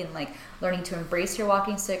disability and like learning to embrace your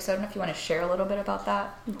walking stick. So I don't know if you want to share a little bit about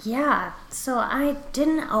that. Yeah. So I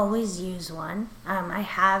didn't always use one. I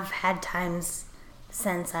have had times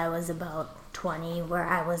since I was about 20 where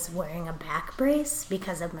I was wearing a back brace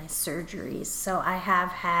because of my surgeries. So I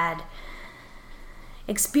have had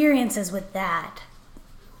experiences with that.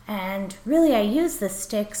 And really, I use the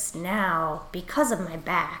sticks now because of my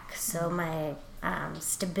back. So my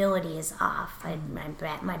stability is off,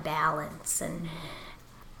 my balance. And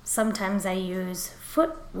sometimes I use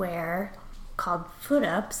footwear called foot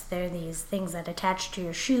ups. They're these things that attach to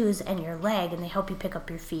your shoes and your leg, and they help you pick up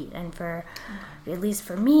your feet. And at least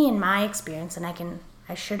for me, in my experience, and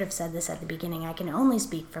I should have said this at the beginning, I can only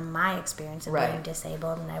speak from my experience of being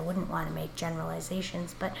disabled, and I wouldn't want to make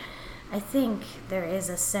generalizations, but I think there is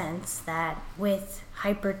a sense that with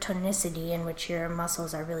hypertonicity, in which your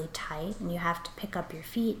muscles are really tight and you have to pick up your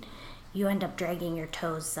feet, you end up dragging your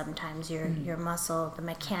toes sometimes. Your muscle, the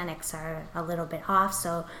mechanics are a little bit off,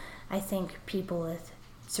 so I think people with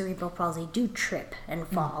cerebral palsy do trip and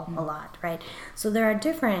fall a lot, right? So there are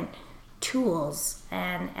different tools,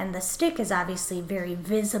 and the stick is obviously very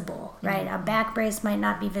visible, right? A back brace might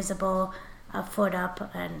not be visible, a foot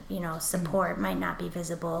up and support might not be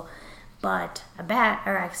visible, but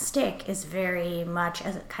a stick is very much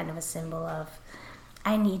as a kind of a symbol of,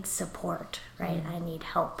 I need support, right? I need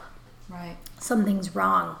help, right? Something's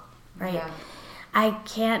wrong, right? Yeah. I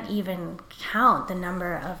can't even count the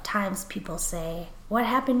number of times people say, what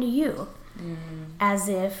happened to you? As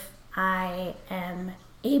if I am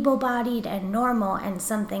able-bodied and normal, and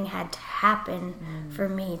something had to happen for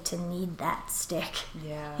me to need that stick.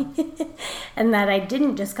 Yeah. And that I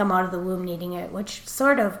didn't just come out of the womb needing it, which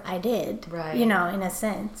sort of I did, right? In a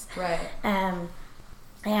sense. Right.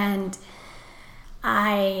 And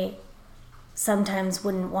I sometimes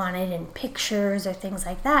wouldn't want it in pictures or things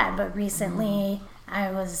like that, but recently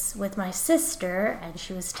I was with my sister, and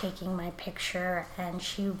she was taking my picture, and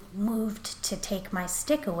she moved to take my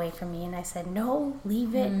stick away from me, and I said, no,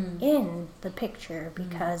 leave it in the picture,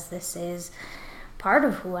 because this is part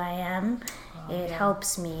of who I am. It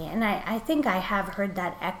helps me. And I think I have heard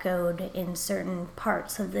that echoed in certain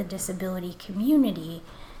parts of the disability community.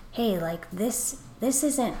 Hey, like this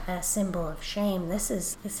isn't a symbol of shame. This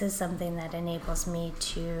is something that enables me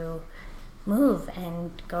to move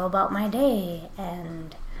and go about my day.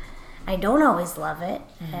 And I don't always love it,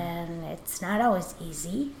 and it's not always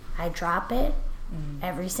easy. I drop it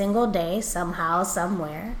every single day, somehow,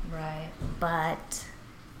 somewhere. Right. But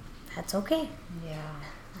that's okay.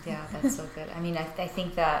 Yeah, that's so good. I mean, I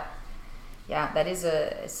think that, that is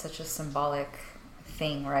such a symbolic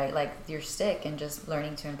thing, right? Like your stick, and just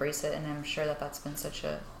learning to embrace it. And I'm sure that's been such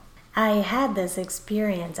a... I had this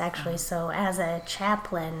experience, actually. So as a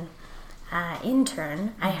chaplain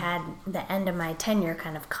intern, I had the end of my tenure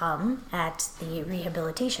kind of come at the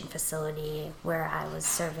rehabilitation facility where I was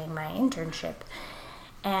serving my internship.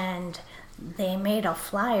 And they made a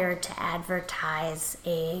flyer to advertise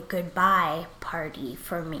a goodbye party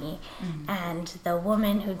for me. And the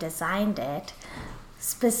woman who designed it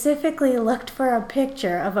specifically looked for a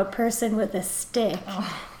picture of a person with a stick.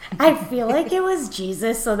 I feel like it was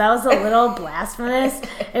Jesus, so that was a little blasphemous.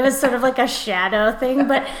 It was sort of like a shadow thing,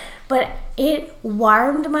 but it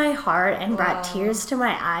warmed my heart and brought tears to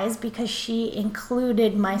my eyes, because she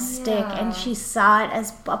included my stick, and she saw it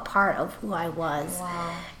as a part of who I was.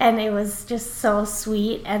 And it was just so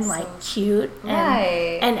sweet and cute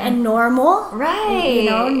and normal. Right.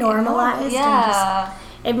 Normalized. And just,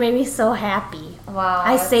 it made me so happy. Wow.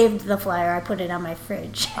 I saved the flyer. I put it on my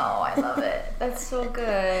fridge. Oh, I love it. That's so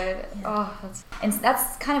good. And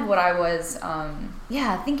that's kind of what I was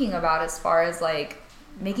thinking about, as far as like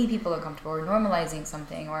making people uncomfortable or normalizing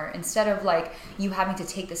something, or instead of like you having to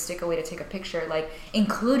take the stick away to take a picture, like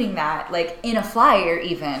including that like in a flyer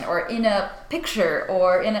even, or in a picture,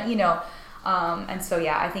 or in a, and so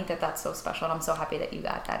I think that's so special, and I'm so happy that you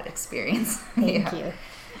got that experience. Thank you.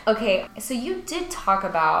 Okay, so you did talk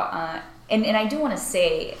about and I do want to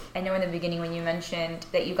say, I know in the beginning when you mentioned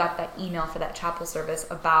that you got that email for that chapel service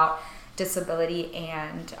about disability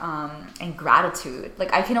and gratitude.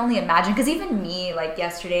 Like I can only imagine, because even me, like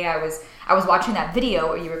yesterday I was watching that video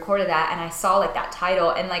where you recorded that, and I saw like that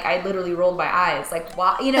title, and like I literally rolled my eyes, like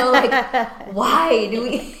why, like why do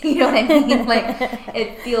we, you know what I mean? Like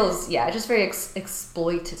it feels just very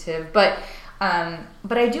exploitative, but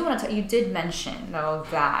I do want to tell you, did mention though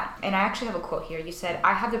that, and I actually have a quote here. You said,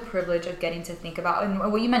 I have the privilege of getting to think about, and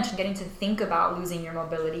what you mentioned, getting to think about losing your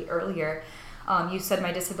mobility earlier. You said,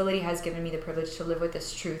 my disability has given me the privilege to live with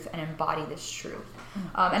this truth and embody this truth.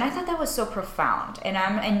 And I thought that was so profound.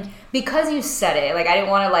 And because you said it, like I didn't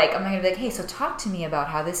want to I'm not going to be like, hey, so talk to me about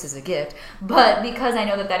how this is a gift. But because I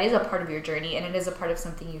know that is a part of your journey, and it is a part of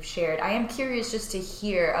something you've shared, I am curious just to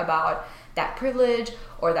hear about that privilege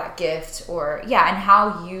or that gift, or and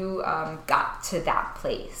how you got to that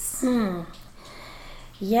place.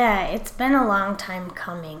 Yeah, it's been a long time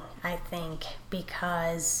coming, I think,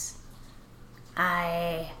 because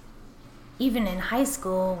even in high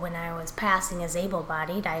school, when I was passing as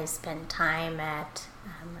able-bodied, I spent time at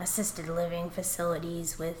assisted living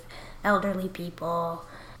facilities with elderly people.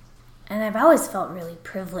 And I've always felt really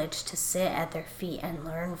privileged to sit at their feet and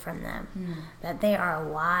learn from them. That they are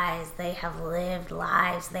wise, they have lived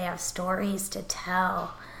lives, they have stories to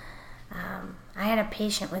tell. I had a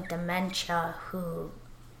patient with dementia who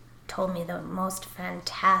told me the most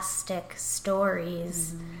fantastic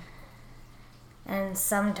stories. And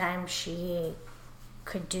sometimes she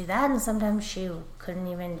could do that, and sometimes she couldn't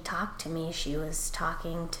even talk to me. She was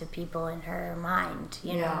talking to people in her mind,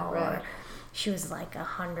 you know, right. or she was like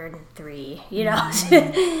 103, you know.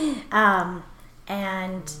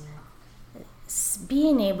 And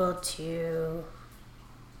being able to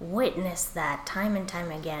witness that time and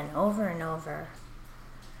time again, over and over,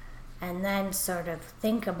 and then sort of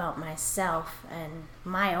think about myself and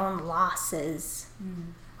my own losses,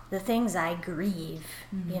 the things I grieve,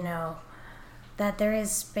 you know, that there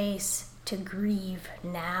is space to grieve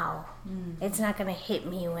now. It's not going to hit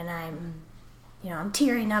me when I'm, you know, I'm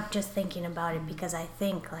tearing up just thinking about it, because I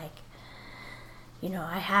think, like, you know,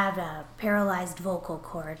 I have a paralyzed vocal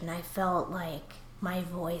cord, and I felt like my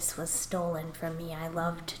voice was stolen from me. I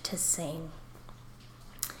loved to sing.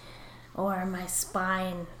 Or my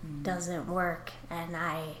spine doesn't work, and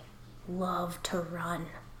I love to run,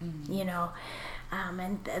 you know.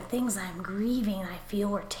 And the things I'm grieving, I feel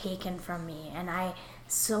were taken from me, and I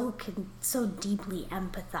can so deeply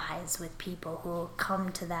empathize with people who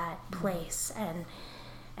come to that place and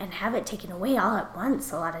have it taken away all at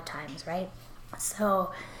once a lot of times, right?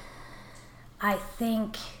 So I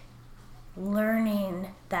think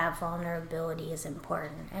learning that vulnerability is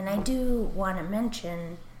important. And I do want to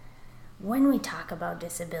mention, when we talk about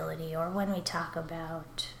disability, or when we talk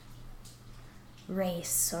about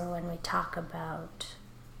race, or when we talk about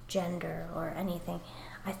gender or anything,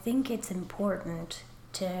 I think it's important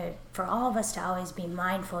for all of us to always be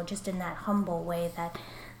mindful, just in that humble way, that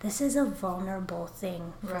this is a vulnerable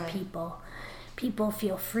thing for people. People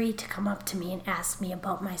feel free to come up to me and ask me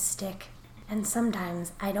about my stick, and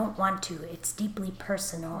sometimes I don't want to. It's deeply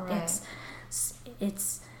personal.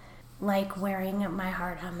 It's like wearing my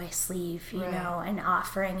heart on my sleeve, you know, and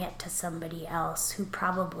offering it to somebody else who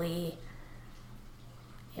probably,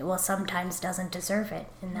 well, sometimes doesn't deserve it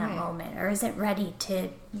in that moment, or isn't ready to,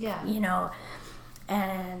 you know.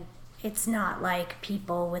 And it's not like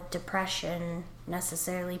people with depression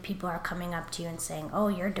necessarily, people are coming up to you and saying, oh,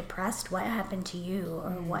 you're depressed, what happened to you,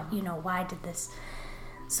 or what, you know, why did this.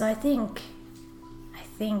 So I think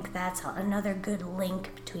that's another good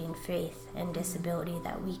link between faith and disability,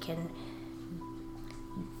 that we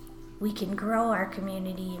can grow our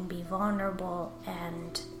community and be vulnerable.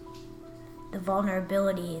 And the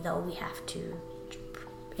vulnerability, though,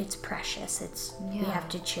 it's precious. We have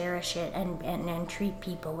to cherish it and treat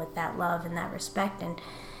people with that love and that respect.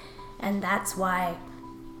 And that's why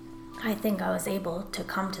I think I was able to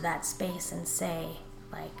come to that space and say,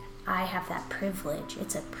 like, I have that privilege.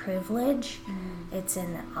 It's a privilege. It's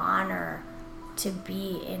an honor to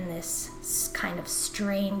be in this kind of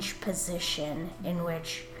strange position in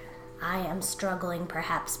which I am struggling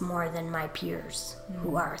perhaps more than my peers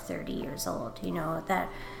who are 30 years old, you know, that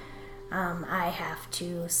I have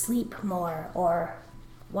to sleep more, or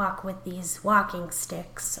walk with these walking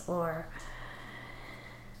sticks, or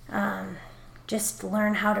just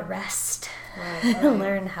learn how to rest,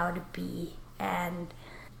 learn how to be, and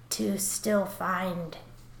to still find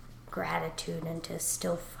gratitude, and to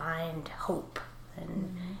still find hope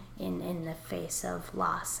and in the face of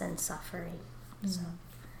loss and suffering.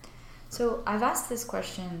 So I've asked this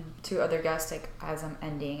question to other guests, like, as I'm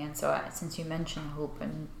ending, and so since you mentioned hope,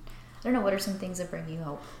 and I don't know, what are some things that bring you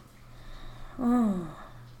hope?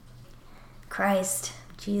 Christ,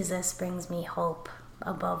 Jesus brings me hope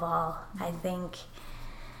above all. I think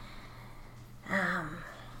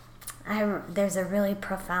there's a really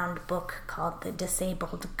profound book called The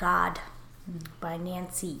Disabled God by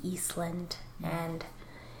Nancy Eastland, and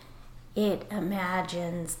it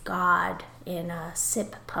imagines God in a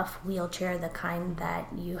sip-puff wheelchair, the kind that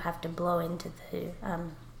you have to blow into the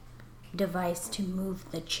device to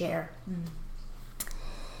move the chair.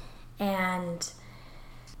 And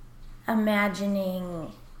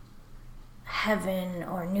imagining heaven,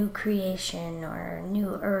 or new creation, or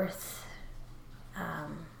new earth,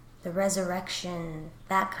 the resurrection,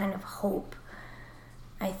 that kind of hope.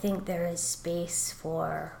 I think there is space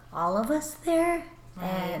for all of us there,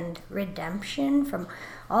 and redemption from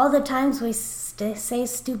all the times we say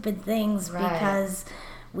stupid things because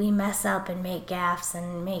we mess up and make gaffes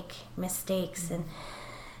and make mistakes. And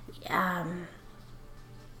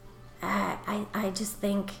I just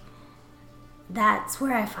think that's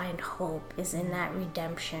where I find hope, is in that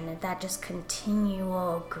redemption, and that just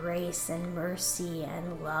continual grace and mercy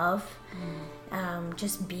and love.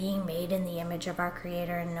 Just being made in the image of our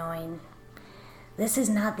Creator and knowing this is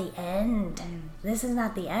not the end. This is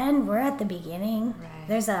not the end. We're at the beginning. Right.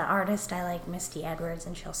 There's an artist I like, Misty Edwards,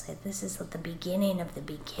 and she'll say, this is the beginning of the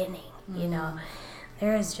beginning. You know,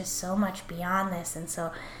 there is just so much beyond this. And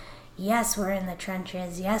so, yes, we're in the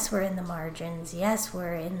trenches. Yes, we're in the margins. Yes,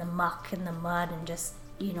 we're in the muck and the mud and just,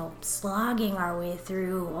 you know, slogging our way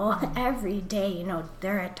through every day. You know,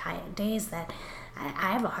 there are days that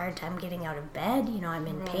I have a hard time getting out of bed. You know, I'm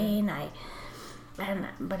in pain.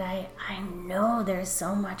 But I know there's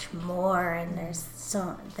so much more, and there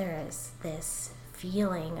is this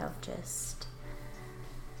feeling of just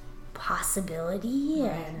possibility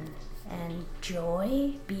and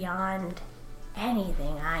joy beyond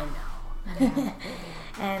anything I know.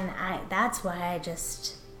 And that's why I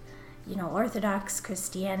just, you know, Orthodox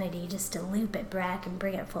Christianity, just to loop it back and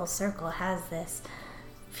bring it full circle, has this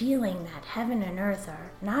feeling that heaven and earth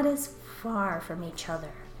are not as far from each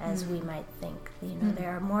other as we might think. You know, they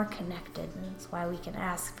are more connected, and that's why we can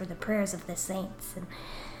ask for the prayers of the saints, and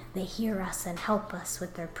they hear us and help us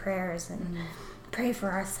with their prayers, and pray for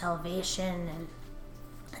our salvation, and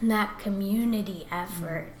that community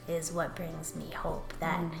effort is what brings me hope,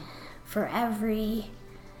 that for every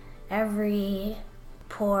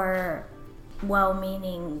poor,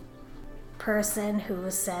 well-meaning person who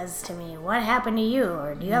says to me, what happened to you,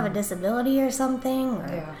 or do you have a disability or something,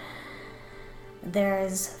 or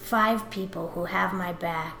there's 5 people who have my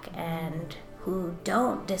back and who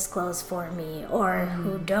don't disclose for me, or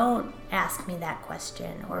who don't ask me that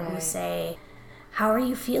question, or who say, how are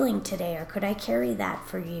you feeling today, or could I carry that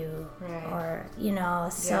for you, or, you know,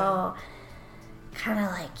 so kind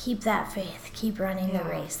of like keep that faith, keep running the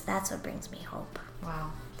race. That's what brings me hope.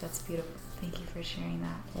 Wow, that's beautiful. Thank you for sharing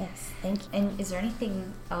that. Yes, thank you. And is there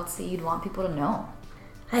anything else that you'd want people to know?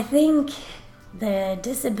 I think the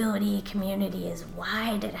disability community is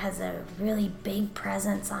wide. It has a really big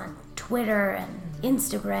presence on Twitter and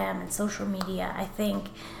Instagram and social media. I think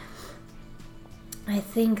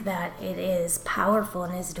that it is powerful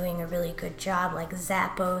and is doing a really good job. Like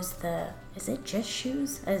Zappos, is it just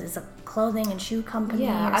shoes? It's a clothing and shoe company.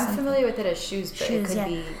 Yeah, I'm familiar with it as shoes, but it could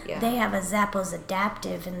be. Yeah. They have a Zappos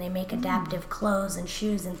Adaptive, and they make adaptive clothes and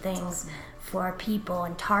shoes and things for people.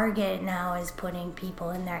 And Target now is putting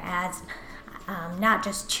people in their ads. Not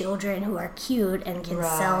just children who are cute and can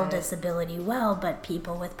sell disability well, but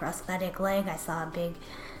people with prosthetic leg. I saw a big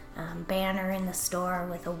banner in the store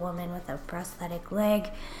with a woman with a prosthetic leg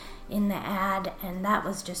in the ad, and that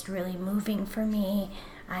was just really moving for me.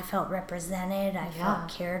 I felt represented. I felt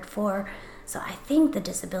cared for. So I think the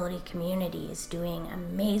disability community is doing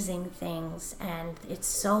amazing things, and it's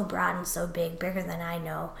so broad and so big, bigger than I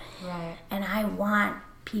know. Right. And I want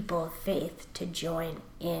people of faith to join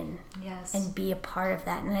in and be a part of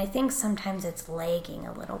that. And I think sometimes it's lagging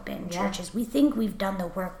a little bit in churches. We think we've done the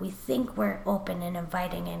work. We think we're open and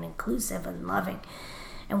inviting and inclusive and loving.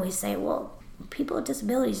 And we say, well, people with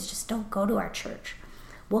disabilities just don't go to our church.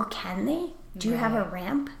 Well, can they? Do you have a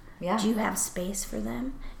ramp? Yeah. Do you have space for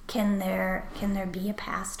them? Can there be a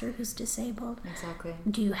pastor who's disabled? Exactly.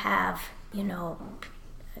 Do you have, you know,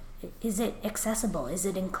 is it accessible? Is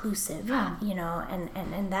it inclusive? Yeah. You know,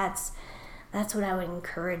 and that's what I would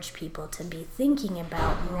encourage people to be thinking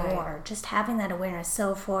about more. Just having that awareness.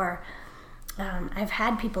 So I've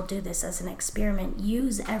had people do this as an experiment.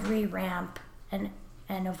 Use every ramp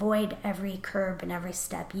and avoid every curb and every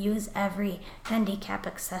step. Use every handicap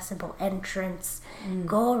accessible entrance.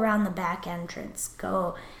 Go around the back entrance.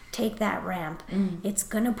 Go take that ramp. It's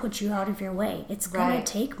going to put you out of your way. It's going to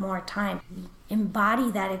take more time.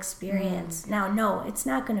 Embody that experience. Now, no, it's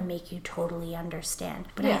not going to make you totally understand.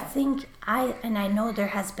 But I think I know there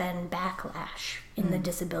has been backlash in the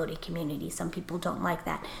disability community. Some people don't like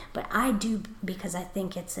that. But I do, because I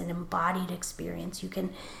think it's an embodied experience. You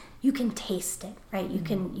can taste it, right? You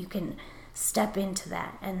can step into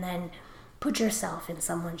that and then put yourself in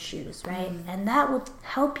someone's shoes, right? And that will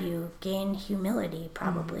help you gain humility,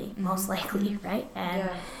 probably, most likely, right? And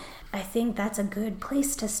I think that's a good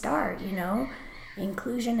place to start, you know?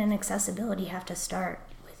 Inclusion and accessibility have to start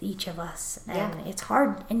with each of us. And it's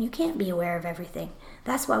hard, and you can't be aware of everything.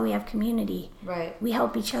 That's why we have community. Right. We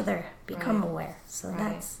help each other become aware. So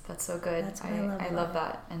that's so good. That's what I love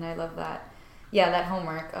that. And I love that. Yeah, that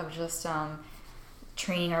homework of just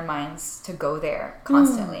training our minds to go there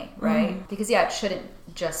constantly, right? Because it shouldn't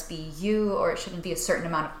just be you, or it shouldn't be a certain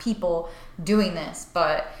amount of people doing this,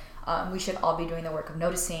 but we should all be doing the work of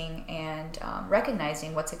noticing and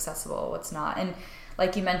recognizing what's accessible, what's not. And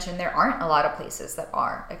like you mentioned, there aren't a lot of places that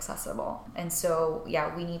are accessible. And so,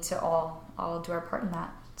 yeah, we need to all do our part in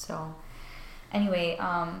that. So anyway,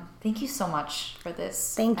 thank you so much for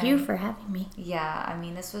this. Thank you for having me. Yeah, I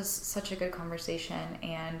mean, this was such a good conversation,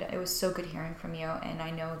 and it was so good hearing from you. And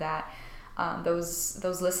I know that those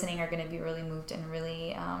listening are going to be really moved and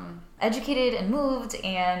really educated and moved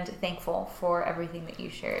and thankful for everything that you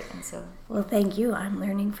shared. And so, well, thank you. I'm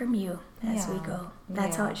learning from you as we go.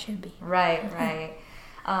 That's how it should be. Right.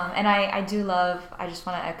 And I do love. I just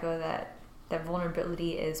want to echo that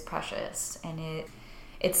vulnerability is precious, and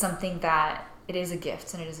it's something that it is a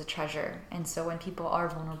gift and it is a treasure. And so when people are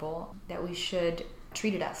vulnerable, that we should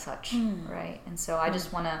treat it as such, right? And so I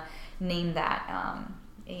just want to name that.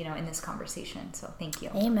 In this conversation. So thank you.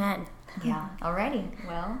 Amen. Yeah. Alrighty.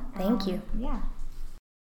 Well, thank you. Yeah.